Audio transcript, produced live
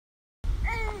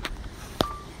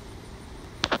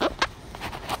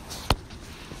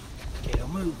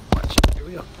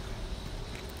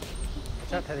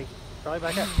Teddy. Charlie,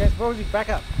 back up. Okay, Rosie, back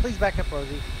up. Please back up,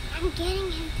 Rosie. I'm getting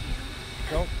him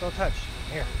to. Don't touch.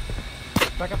 Here.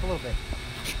 Back up a little bit.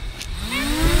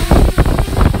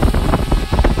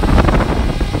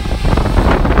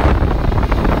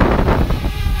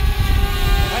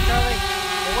 Hi, Charlie.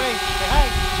 Say wave. Say hi.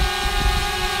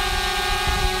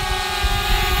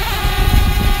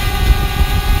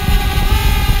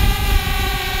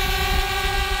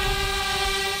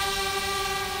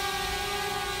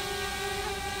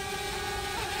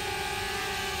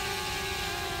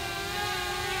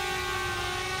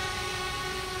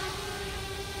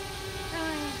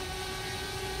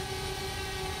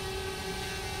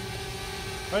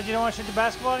 What, you don't want to shoot the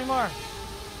basketball anymore?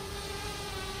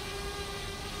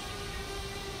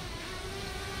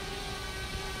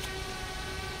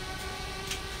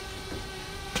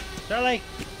 Charlie!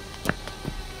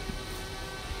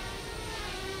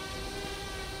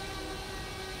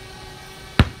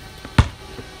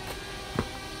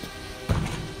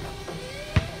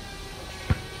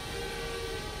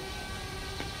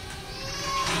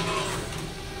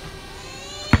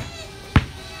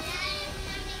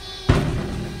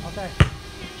 Okay.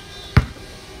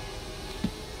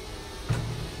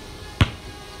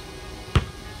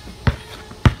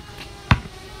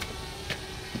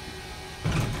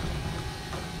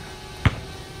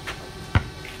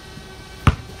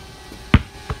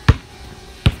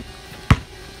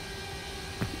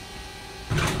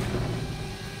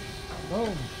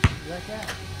 Boom. You like that?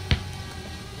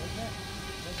 Like that?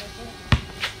 Like that?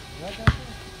 Like that?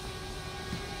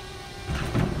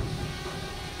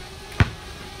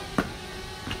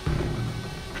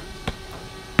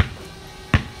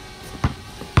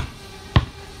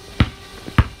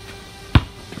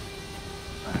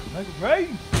 Make it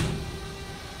rain.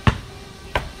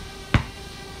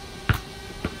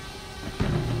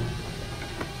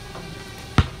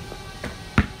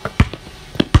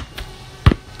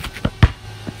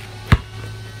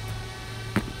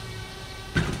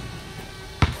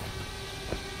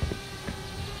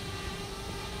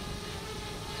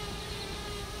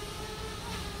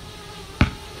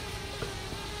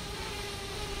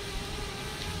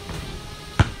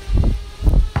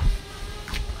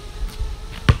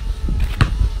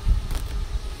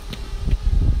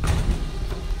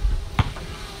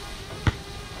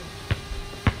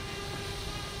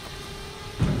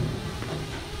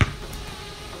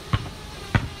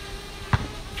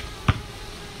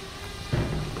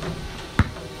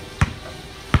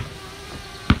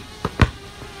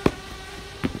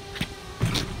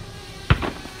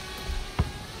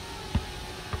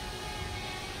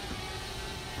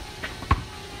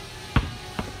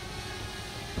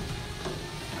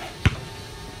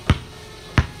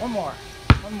 One more.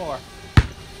 One more.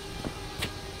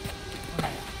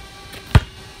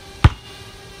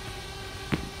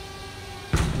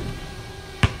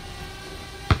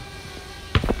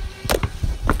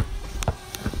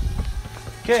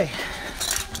 Okay.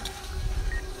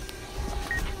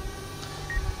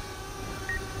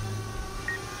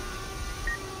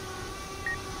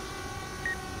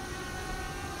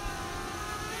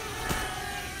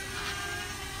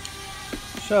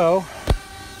 So,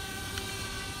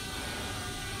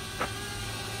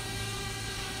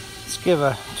 let's give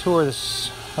a tour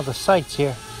of the sites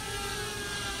here.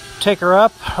 Take her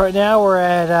up. Right now we're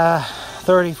at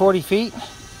 30, 40 feet.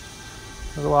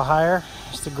 A little while higher.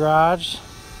 It's the garage.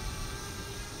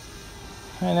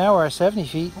 Right now we're at 70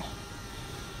 feet.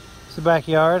 It's the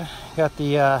backyard. Got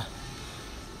the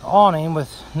awning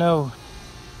with no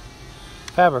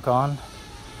fabric on.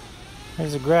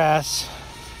 There's the grass.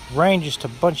 Rained just a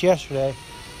bunch yesterday.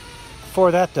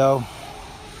 Before that though,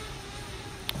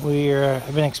 we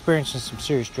have been experiencing some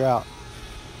serious drought.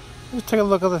 Let's take a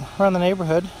look around the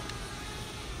neighborhood.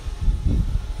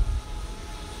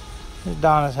 Here's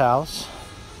Donna's house.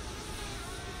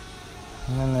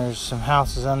 And then there's some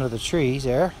houses under the trees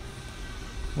there.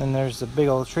 And then there's the big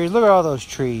old trees. Look at all those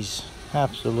trees.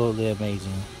 Absolutely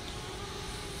amazing.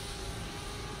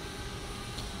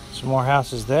 Some more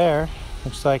houses there.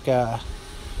 Looks like a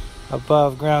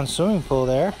above ground swimming pool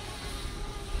there.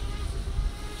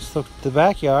 Just look at the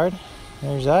backyard.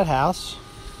 There's that house.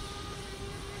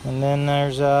 And then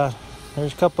there's a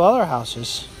couple other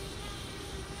houses.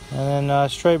 And then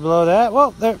straight below that,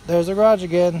 well, there's the garage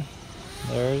again.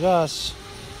 There's us.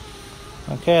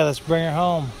 Okay, let's bring her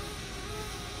home.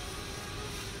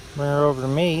 Bring her over to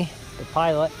me, the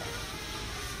pilot.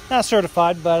 Not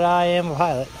certified, but I am a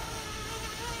pilot.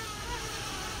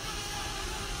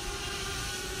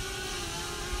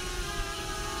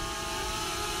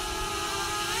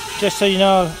 Just so you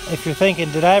know, if you're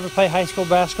thinking, did I ever play high school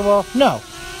basketball? No.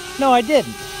 No, I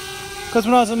didn't. Because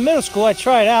when I was in middle school, I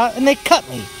tried out and they cut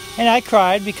me. And I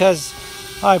cried because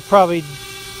I probably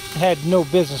had no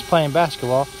business playing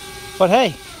basketball. But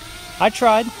hey, I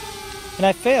tried and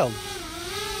I failed.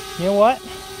 You know what?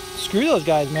 Screw those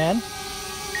guys, man.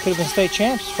 Could have been state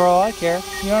champs for all I care.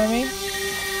 You know what I mean?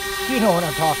 You know what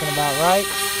I'm talking about, right?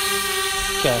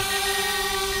 Okay.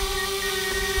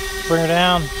 Bring her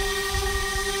down.